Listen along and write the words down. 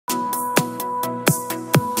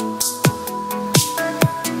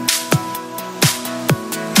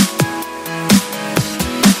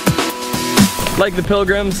Like the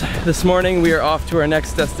pilgrims, this morning we are off to our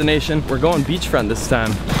next destination. We're going beachfront this time.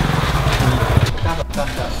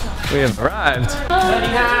 We have arrived.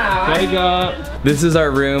 This is our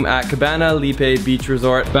room at Cabana Lipe Beach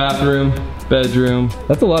Resort. Bathroom, bedroom.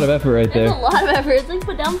 That's a lot of effort right there. That's a lot of effort. It's like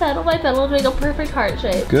put down pedal by pedal to make a perfect heart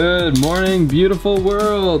shape. Good morning, beautiful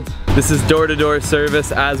world. This is door-to-door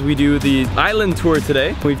service as we do the island tour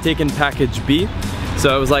today. We've taken package B.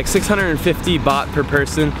 So it was like 650 baht per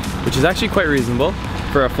person, which is actually quite reasonable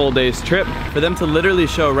for a full day's trip. For them to literally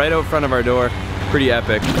show right out front of our door, pretty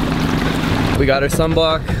epic. We got our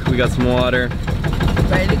sunblock, we got some water.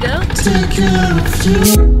 Ready to go? Take care of you.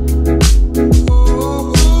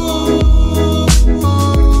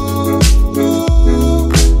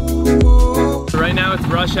 Right now it's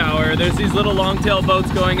rush hour. There's these little longtail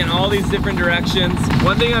boats going in all these different directions.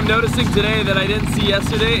 One thing I'm noticing today that I didn't see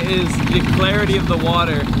yesterday is the clarity of the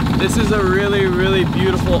water. This is a really, really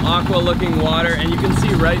beautiful aqua looking water and you can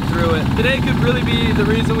see right through it. Today could really be the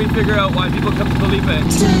reason we figure out why people come to Koh Lipe.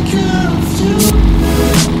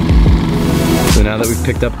 So now that we've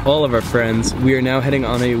picked up all of our friends, we are now heading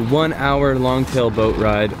on a 1 hour longtail boat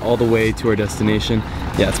ride all the way to our destination.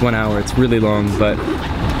 Yeah, it's 1 hour, it's really long, but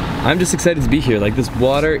I'm just excited to be here. Like, this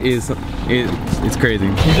water it's crazy.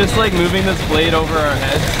 He's just like moving this blade over our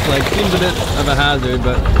heads. Like, seems a bit of a hazard,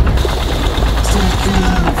 but.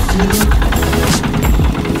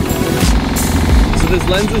 So this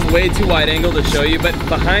lens is way too wide angle to show you, but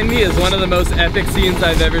behind me is one of the most epic scenes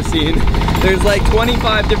I've ever seen. There's like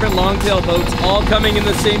 25 different longtail boats all coming in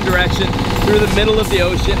the same direction through the middle of the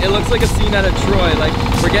ocean. It looks like a scene out of Troy. Like,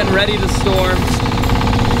 we're getting ready to storm.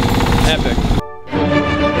 Epic.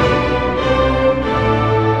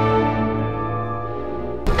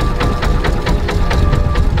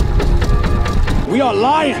 We are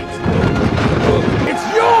lions! It's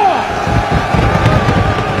yours!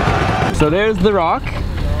 So there's the rock.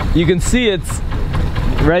 You can see it's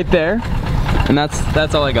right there. And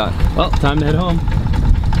that's all I got. Well, time to head home.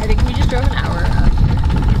 I think we just drove an hour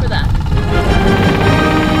for that.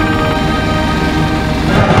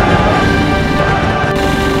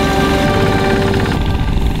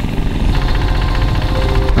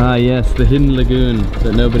 Ah yes, the hidden lagoon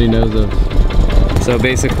that nobody knows of. So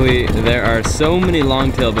basically, there are so many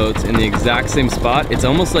longtail boats in the exact same spot. It's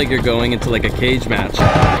almost like you're going into like a cage match.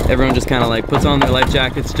 Everyone just kind of like puts on their life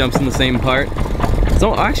jackets, jumps in the same part.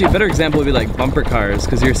 So actually, a better example would be like bumper cars,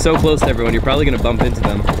 because you're so close to everyone, you're probably gonna bump into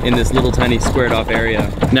them in this little tiny squared off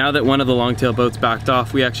area. Now that one of the longtail boats backed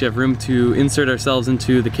off, we actually have room to insert ourselves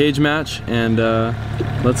into the cage match, and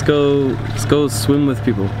let's go swim with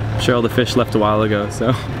people. I'm sure all the fish left a while ago,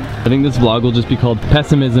 so. I think this vlog will just be called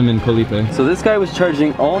Pessimism in Koh Lipe. So this guy was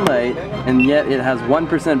charging all night, and yet it has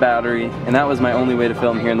 1% battery, and that was my only way to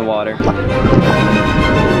film here in the water.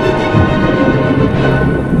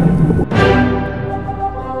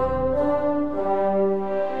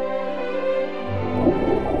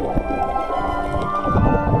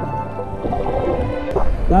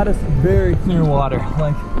 That is very clear water.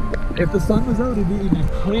 Like, if the sun was out, it'd be even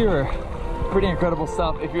clearer. Pretty incredible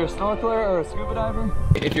stuff. If you're a snorkeler or a scuba diver,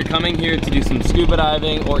 if you're coming here to do some scuba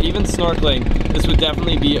diving or even snorkeling, this would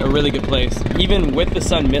definitely be a really good place. Even with the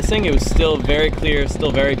sun missing, it was still very clear,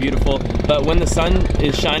 still very beautiful. But when the sun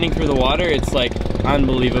is shining through the water, it's like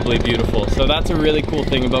unbelievably beautiful. So that's a really cool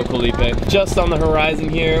thing about Koh Lipe. Just on the horizon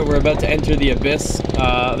here, we're about to enter the abyss.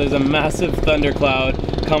 There's a massive thundercloud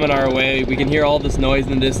coming our way. We can hear all this noise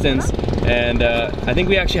in the distance. And I think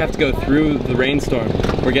we actually have to go through the rainstorm.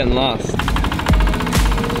 We're getting lost.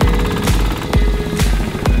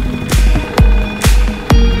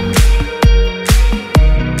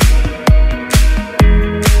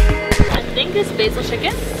 Basil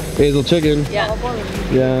chicken? Basil chicken. Yeah.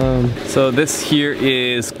 Yeah. So this here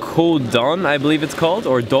is Koh Don, I believe it's called,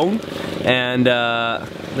 or Dong. And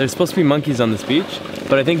there's supposed to be monkeys on this beach,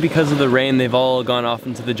 but I think because of the rain, they've all gone off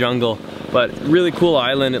into the jungle. But really cool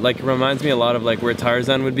island. It like reminds me a lot of like where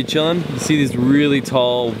Tarzan would be chilling. You see these really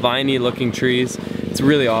tall, viney looking trees. It's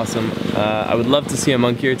really awesome. I would love to see a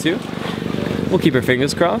monkey or two. We'll keep our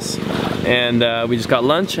fingers crossed. And we just got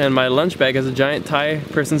lunch, and my lunch bag has a giant Thai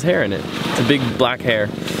person's hair in it. It's a big black hair.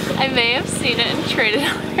 I may have seen it and traded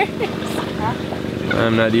ours.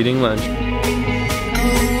 I'm not eating lunch.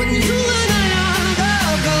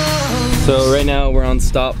 So right now we're on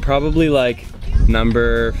stop probably like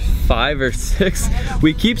number 5 or 6.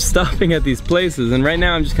 We keep stopping at these places, and right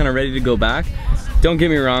now I'm just kind of ready to go back. Don't get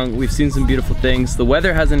me wrong, we've seen some beautiful things. The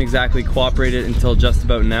weather hasn't exactly cooperated until just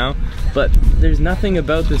about now, but there's nothing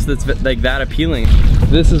about this that's like that appealing.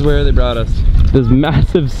 This is where they brought us. This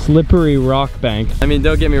massive slippery rock bank. I mean,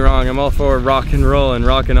 don't get me wrong, I'm all for rock and roll and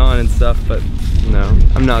rocking on and stuff, but No,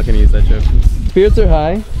 I'm not gonna use that joke. Spirits are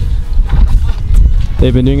high.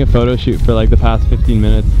 They've been doing a photo shoot for like the past 15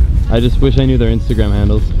 minutes. I just wish I knew their Instagram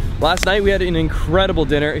handles. Last night we had an incredible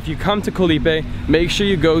dinner. If you come to Koh Lipe, make sure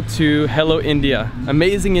you go to Hello India.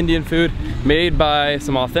 Amazing Indian food made by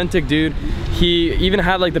some authentic dude. He even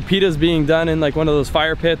had like the pitas being done in like one of those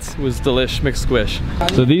fire pits. It was delish, mixed squish.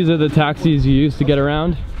 So these are the taxis you use to get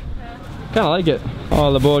around. Kinda like it.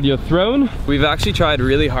 All aboard your throne. We've actually tried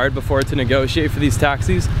really hard before to negotiate for these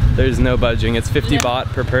taxis. There's no budging. It's 50 baht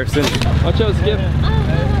per person. Watch out, Skip.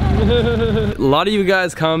 A lot of you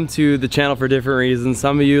guys come to the channel for different reasons.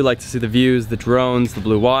 Some of you like to see the views, the drones, the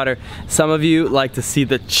blue water. Some of you like to see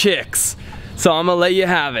the chicks. So I'm gonna let you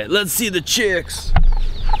have it. Let's see the chicks.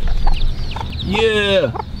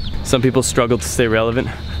 Yeah. Some people struggle to stay relevant.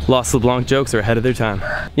 Lost LeBlanc jokes are ahead of their time.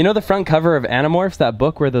 You know the front cover of Animorphs, that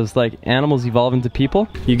book where those like animals evolve into people?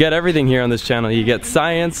 You get everything here on this channel. You get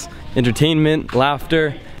science, entertainment,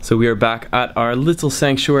 laughter. So we are back at our little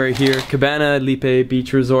sanctuary here, Cabana Lipe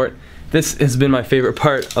Beach Resort. This has been my favorite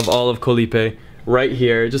part of all of Koh Lipe, right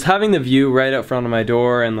here. Just having the view right out front of my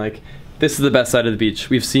door, and like, this is the best side of the beach.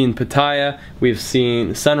 We've seen Pattaya, we've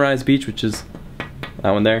seen Sunrise Beach, which is that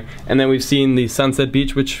one there, and then we've seen the Sunset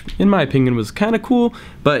Beach, which in my opinion was kind of cool,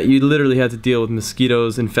 but you literally had to deal with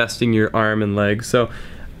mosquitoes infesting your arm and leg. So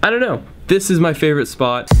I don't know, this is my favorite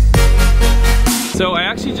spot. So I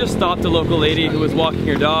actually just stopped a local lady who was walking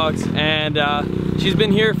her dogs, and she's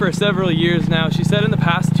been here for several years now. She said in the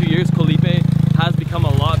past 2 years Koh Lipe has become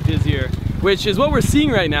a lot busier, which is what we're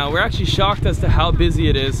seeing right now. We're actually shocked as to how busy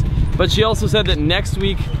it is, but she also said that next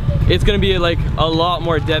week it's gonna be like a lot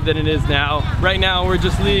more dead than it is now. Right now we're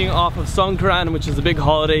just leading off of Songkran, which is a big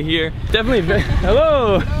holiday here. Definitely,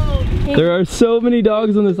 hello! There are so many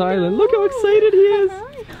dogs on this island. Look how excited he is.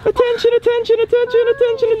 Attention, attention, attention,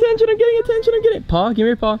 attention, attention. I'm getting attention, I'm getting paw. Give me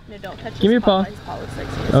your paw. No, don't touch Give me your paw. His paw looks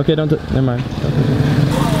like okay, don't never mind.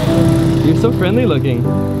 You're so friendly looking.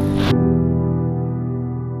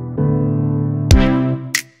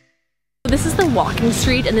 This is the walking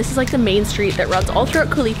street, and this is like the main street that runs all throughout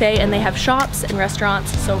Koh Lipe, and they have shops and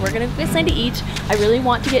restaurants. So we're gonna get something to eat. I really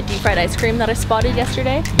want to get deep fried ice cream that I spotted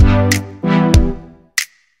yesterday.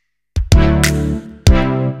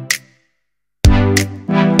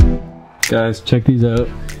 Guys, check these out.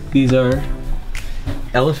 These are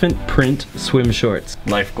elephant print swim shorts.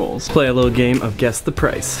 Life goals. Play a little game of guess the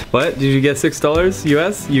price. What? Did you get $6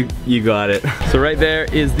 US? You got it. So right there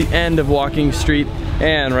is the end of Walking Street,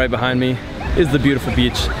 and right behind me is the beautiful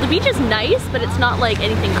beach. The beach is nice, but it's not like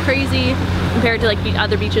anything crazy compared to like the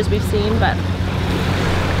other beaches we've seen, but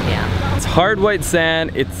yeah. It's hard white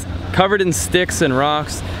sand, it's covered in sticks and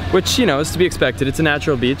rocks, which, you know, is to be expected. It's a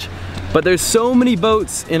natural beach. But there's so many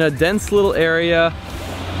boats in a dense little area.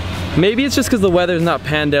 Maybe it's just because the weather's not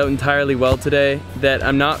panned out entirely well today that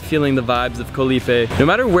I'm not feeling the vibes of Koh Lipe. No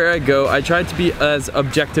matter where I go, I try to be as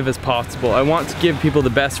objective as possible. I want to give people the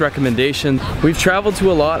best recommendations. We've traveled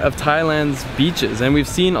to a lot of Thailand's beaches, and we've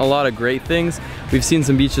seen a lot of great things. We've seen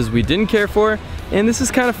some beaches we didn't care for, and this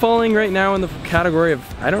is kind of falling right now in the category of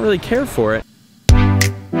I don't really care for it.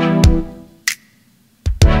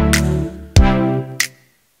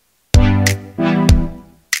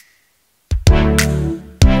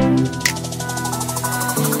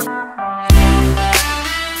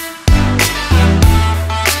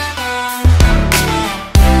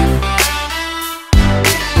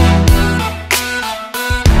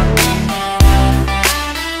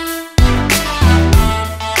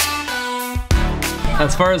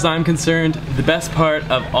 As far as I'm concerned, the best part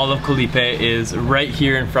of all of Koh Lipe is right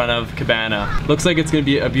here in front of Cabana. Looks like it's gonna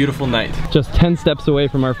be a beautiful night. Just 10 steps away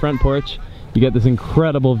from our front porch, you get this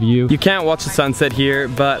incredible view. You can't watch the sunset here,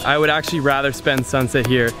 but I would actually rather spend sunset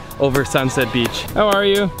here over Sunset Beach. How are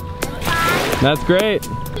you? Hi. That's great.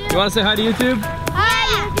 You wanna say hi to YouTube? Hi,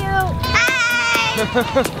 YouTube.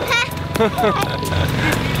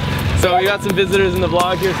 Hi. So we got some visitors in the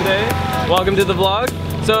vlog here today. Welcome to the vlog.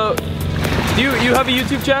 So, you have a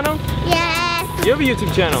YouTube channel? Yes. You have a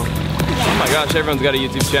YouTube channel? Yes. Oh my gosh, everyone's got a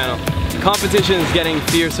YouTube channel. Competition is getting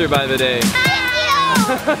fiercer by the day.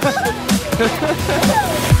 Thank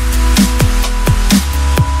you.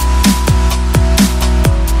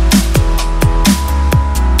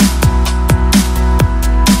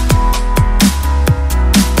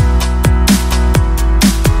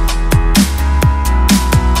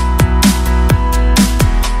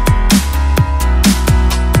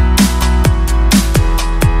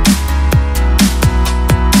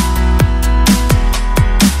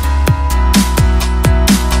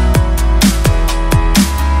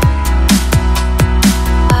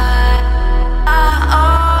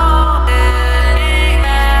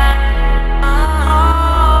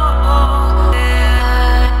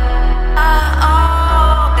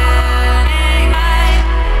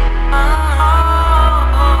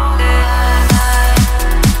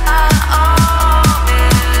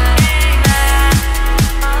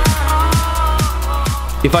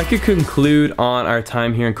 If I could conclude on our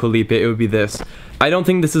time here in Koh Lipe, it would be this. I don't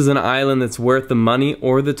think this is an island that's worth the money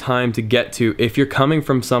or the time to get to if you're coming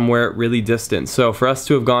from somewhere really distant. So for us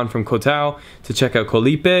to have gone from Koh Tao to check out Koh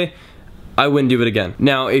Lipe, I wouldn't do it again.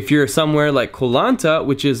 Now, if you're somewhere like Koh Lanta,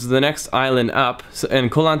 which is the next island up, and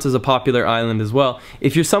Koh Lanta is a popular island as well,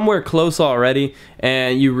 if you're somewhere close already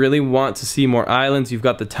and you really want to see more islands, you've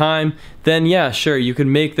got the time, then yeah, sure, you can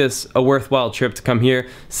make this a worthwhile trip to come here,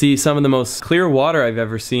 see some of the most clear water I've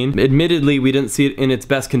ever seen. Admittedly, we didn't see it in its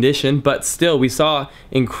best condition, but still, we saw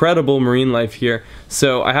incredible marine life here.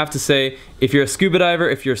 So I have to say, if you're a scuba diver,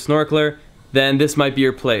 if you're a snorkeler, then this might be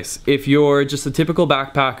your place. If you're just a typical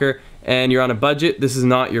backpacker and you're on a budget, this is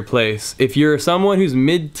not your place. If you're someone who's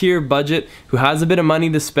mid-tier budget, who has a bit of money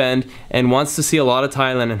to spend and wants to see a lot of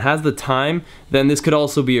Thailand and has the time, then this could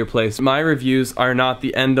also be your place. My reviews are not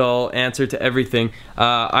the end-all answer to everything.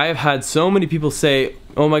 I have had so many people say,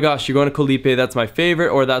 oh my gosh, you're going to Koh Lipe, that's my favorite,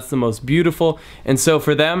 or that's the most beautiful. And so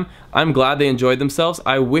for them, I'm glad they enjoyed themselves.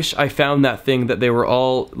 I wish I found that thing that they were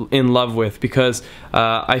all in love with, because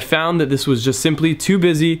I found that this was just simply too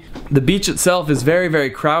busy. The beach itself is very, very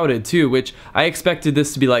crowded too, which I expected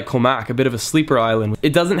this to be like Koh Mak, a bit of a sleeper island.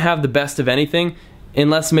 It doesn't have the best of anything,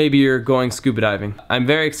 unless maybe you're going scuba diving. I'm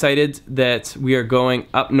very excited that we are going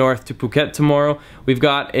up north to Phuket tomorrow. We've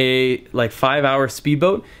got a like 5-hour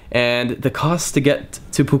speedboat, and the cost to get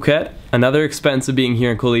to Phuket, another expense of being here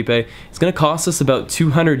in Koh Lipe, it's gonna cost us about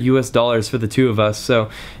 $200 US for the two of us, so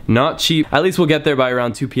not cheap. At least we'll get there by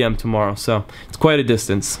around 2 p.m. tomorrow, so it's quite a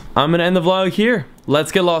distance. I'm gonna end the vlog here.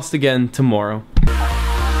 Let's get lost again tomorrow.